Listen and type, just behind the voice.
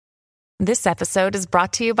This episode is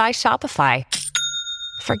brought to you by Shopify.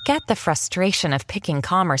 Forget the frustration of picking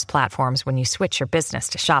commerce platforms when you switch your business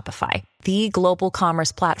to Shopify, the global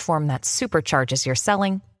commerce platform that supercharges your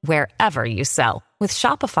selling wherever you sell. With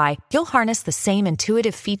Shopify, you'll harness the same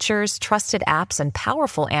intuitive features, trusted apps, and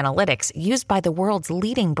powerful analytics used by the world's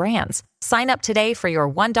leading brands. Sign up today for your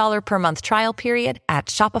 $1 per month trial period at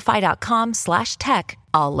shopify.com/tech,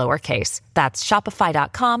 all lowercase. That's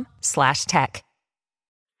shopify.com/tech.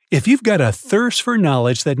 If you've got a thirst for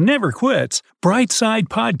knowledge that never quits, Brightside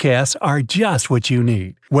Podcasts are just what you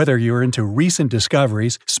need. Whether you're into recent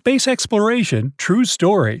discoveries, space exploration, true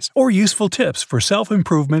stories, or useful tips for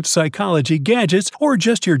self-improvement, psychology, gadgets, or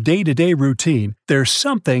just your day-to-day routine, there's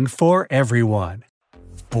something for everyone.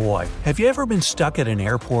 Boy, have you ever been stuck at an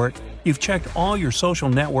airport? You've checked all your social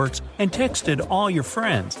networks and texted all your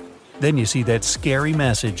friends. Then you see that scary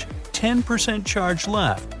message, 10% charge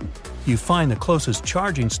left. You find the closest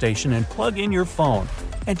charging station and plug in your phone.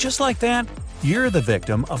 And just like that, you're the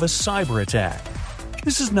victim of a cyber attack.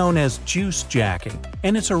 This is known as juice jacking,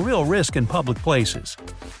 and it's a real risk in public places.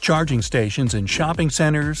 Charging stations in shopping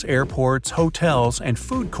centers, airports, hotels, and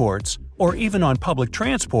food courts, or even on public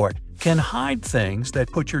transport, can hide things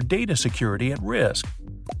that put your data security at risk.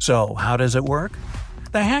 So, how does it work?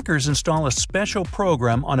 The hackers install a special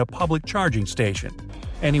program on a public charging station.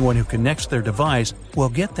 Anyone who connects their device will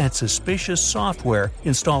get that suspicious software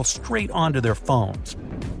installed straight onto their phones.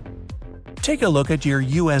 Take a look at your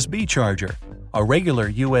USB charger. A regular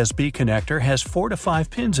USB connector has 4 to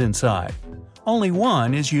 5 pins inside. Only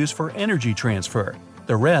one is used for energy transfer.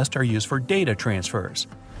 The rest are used for data transfers.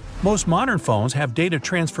 Most modern phones have data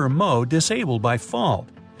transfer mode disabled by default,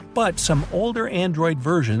 but some older Android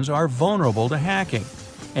versions are vulnerable to hacking.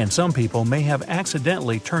 And some people may have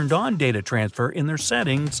accidentally turned on data transfer in their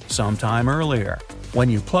settings sometime earlier. When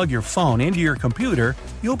you plug your phone into your computer,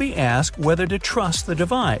 you'll be asked whether to trust the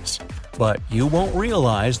device. But you won't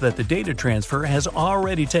realize that the data transfer has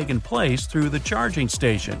already taken place through the charging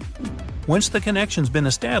station. Once the connection's been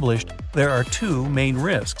established, there are 2 main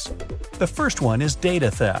risks. The first one is data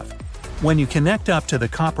theft. When you connect up to the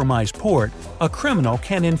compromised port, a criminal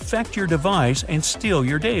can infect your device and steal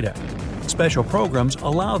your data. Special programs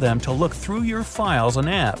allow them to look through your files and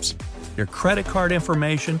apps. Your credit card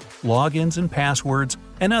information, logins and passwords,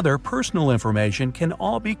 and other personal information can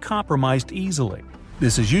all be compromised easily.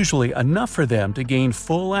 This is usually enough for them to gain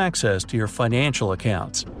full access to your financial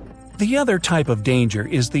accounts. The other type of danger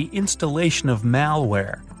is the installation of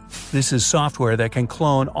malware. This is software that can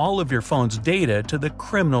clone all of your phone's data to the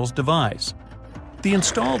criminal's device. The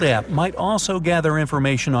installed app might also gather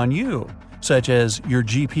information on you, such as your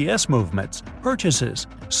GPS movements, purchases,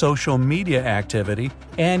 social media activity,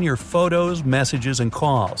 and your photos, messages, and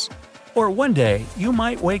calls. Or one day, you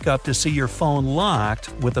might wake up to see your phone locked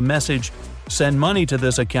with a message, "Send money to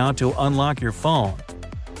this account to unlock your phone."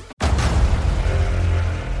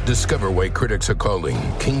 Discover why critics are calling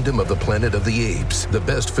Kingdom of the Planet of the Apes the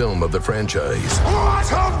best film of the franchise.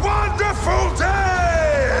 What a wonderful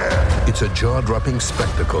day! It's a jaw-dropping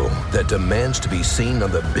spectacle that demands to be seen on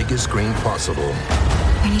the biggest screen possible.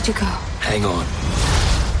 We need to go. Hang on.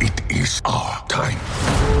 It is our time.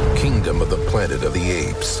 Kingdom of the Planet of the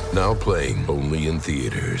Apes. Now playing only in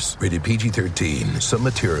theaters. Rated PG-13. Some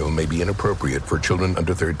material may be inappropriate for children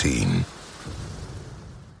under 13.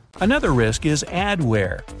 Another risk is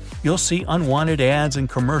adware. You'll see unwanted ads and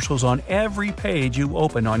commercials on every page you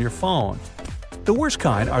open on your phone. The worst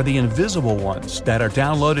kind are the invisible ones that are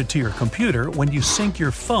downloaded to your computer when you sync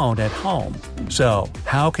your phone at home. So,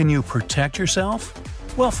 how can you protect yourself?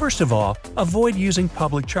 Well, first of all, avoid using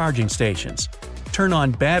public charging stations. Turn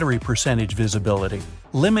on battery percentage visibility,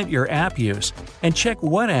 limit your app use, and check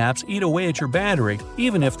what apps eat away at your battery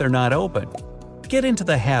even if they're not open. Get into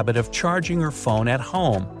the habit of charging your phone at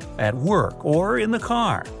home, at work, or in the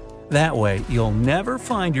car. That way, you'll never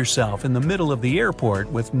find yourself in the middle of the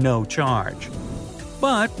airport with no charge.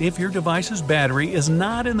 But if your device's battery is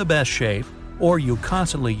not in the best shape, or you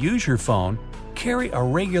constantly use your phone, carry a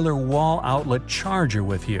regular wall outlet charger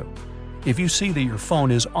with you. If you see that your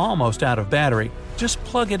phone is almost out of battery, just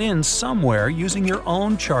plug it in somewhere using your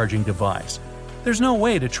own charging device. There's no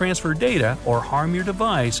way to transfer data or harm your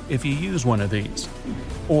device if you use one of these.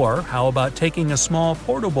 Or how about taking a small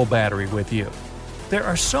portable battery with you? There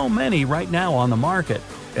are so many right now on the market.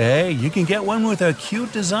 Hey, you can get one with a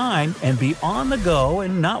cute design and be on the go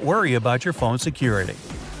and not worry about your phone's security.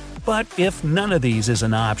 But if none of these is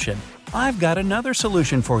an option, I've got another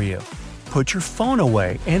solution for you. Put your phone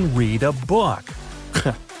away and read a book.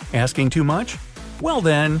 Asking too much? Well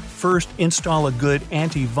then, first install a good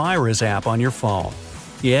antivirus app on your phone.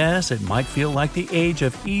 Yes, it might feel like the age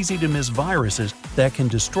of easy-to-miss viruses that can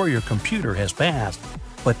destroy your computer has passed,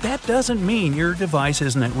 but that doesn't mean your device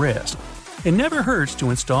isn't at risk. It never hurts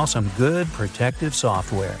to install some good protective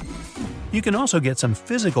software. You can also get some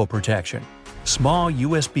physical protection. Small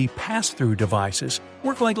USB pass-through devices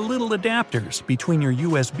work like little adapters between your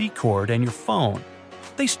USB cord and your phone.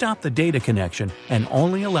 They stop the data connection and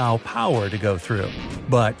only allow power to go through.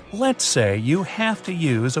 But let's say you have to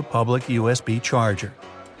use a public USB charger.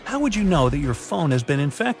 How would you know that your phone has been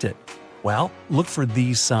infected? Well, look for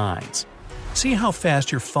these signs. See how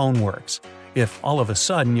fast your phone works. If all of a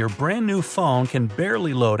sudden your brand new phone can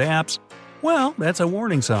barely load apps, well, that's a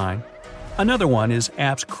warning sign. Another one is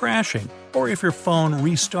apps crashing, or if your phone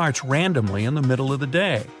restarts randomly in the middle of the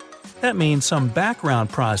day. That means some background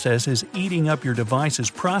process is eating up your device's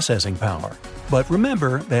processing power. But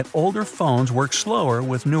remember that older phones work slower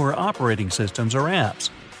with newer operating systems or apps.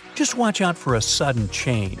 Just watch out for a sudden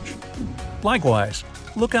change. Likewise,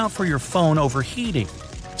 look out for your phone overheating.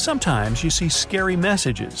 Sometimes you see scary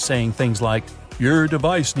messages saying things like, "Your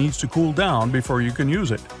device needs to cool down before you can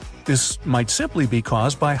use it." This might simply be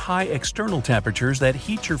caused by high external temperatures that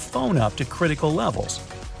heat your phone up to critical levels,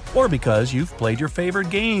 or because you've played your favorite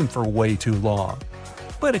game for way too long.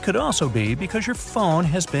 But it could also be because your phone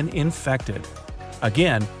has been infected.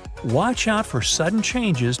 Again, watch out for sudden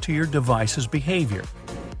changes to your device's behavior.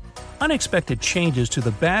 Unexpected changes to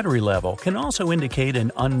the battery level can also indicate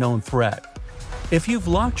an unknown threat. If you've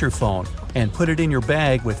locked your phone and put it in your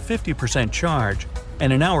bag with 50% charge,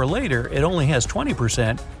 and an hour later it only has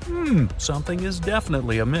 20%, something is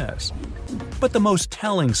definitely amiss. But the most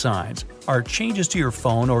telling signs are changes to your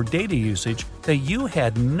phone or data usage that you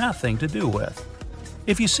had nothing to do with.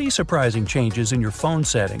 If you see surprising changes in your phone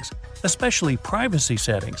settings, especially privacy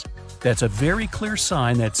settings, that's a very clear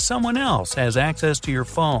sign that someone else has access to your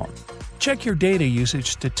phone. Check your data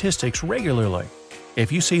usage statistics regularly.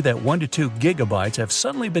 If you see that 1 to 2 gigabytes have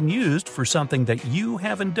suddenly been used for something that you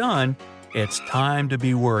haven't done, it's time to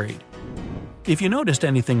be worried. If you noticed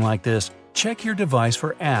anything like this, check your device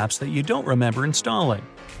for apps that you don't remember installing.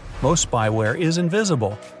 Most spyware is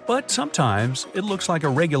invisible, but sometimes it looks like a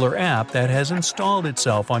regular app that has installed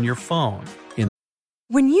itself on your phone.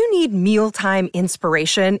 When you need mealtime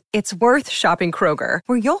inspiration, it's worth shopping Kroger,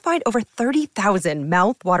 where you'll find over 30,000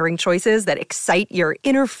 mouth-watering choices that excite your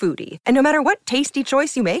inner foodie. And no matter what tasty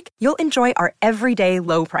choice you make, you'll enjoy our everyday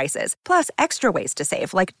low prices, plus extra ways to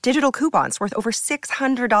save, like digital coupons worth over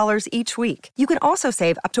 $600 each week. You can also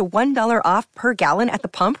save up to $1 off per gallon at the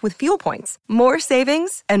pump with fuel points. More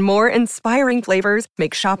savings and more inspiring flavors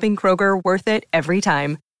make shopping Kroger worth it every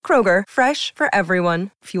time. Kroger, fresh for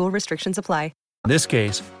everyone. Fuel restrictions apply. In this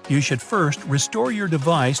case, you should first restore your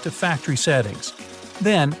device to factory settings.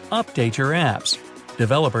 Then, update your apps.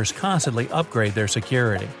 Developers constantly upgrade their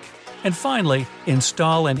security. And finally,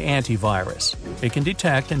 install an antivirus. It can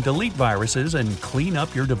detect and delete viruses and clean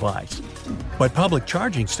up your device. But public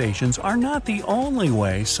charging stations are not the only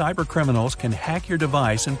way cybercriminals can hack your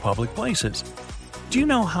device in public places. Do you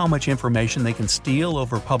know how much information they can steal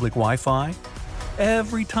over public Wi-Fi?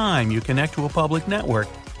 Every time you connect to a public network,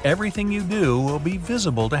 everything you do will be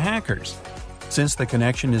visible to hackers. Since the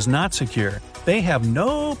connection is not secure, they have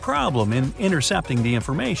no problem in intercepting the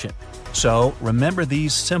information. So remember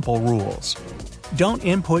these simple rules. Don't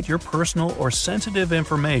input your personal or sensitive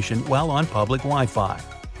information while on public Wi-Fi.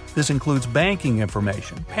 This includes banking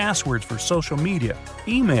information, passwords for social media,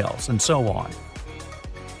 emails, and so on.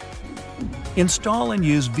 Install and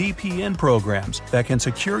use VPN programs that can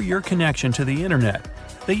secure your connection to the internet.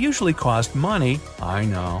 They usually cost money, I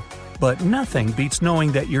know, but nothing beats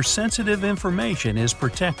knowing that your sensitive information is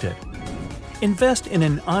protected. Invest in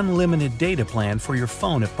an unlimited data plan for your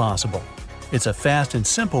phone if possible. It's a fast and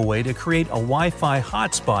simple way to create a Wi-Fi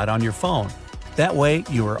hotspot on your phone. That way,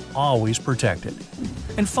 you are always protected.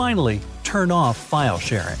 And finally, turn off file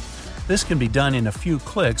sharing. This can be done in a few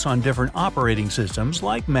clicks on different operating systems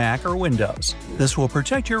like Mac or Windows. This will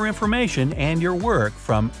protect your information and your work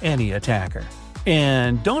from any attacker.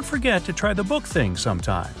 And don't forget to try the book thing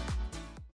sometime.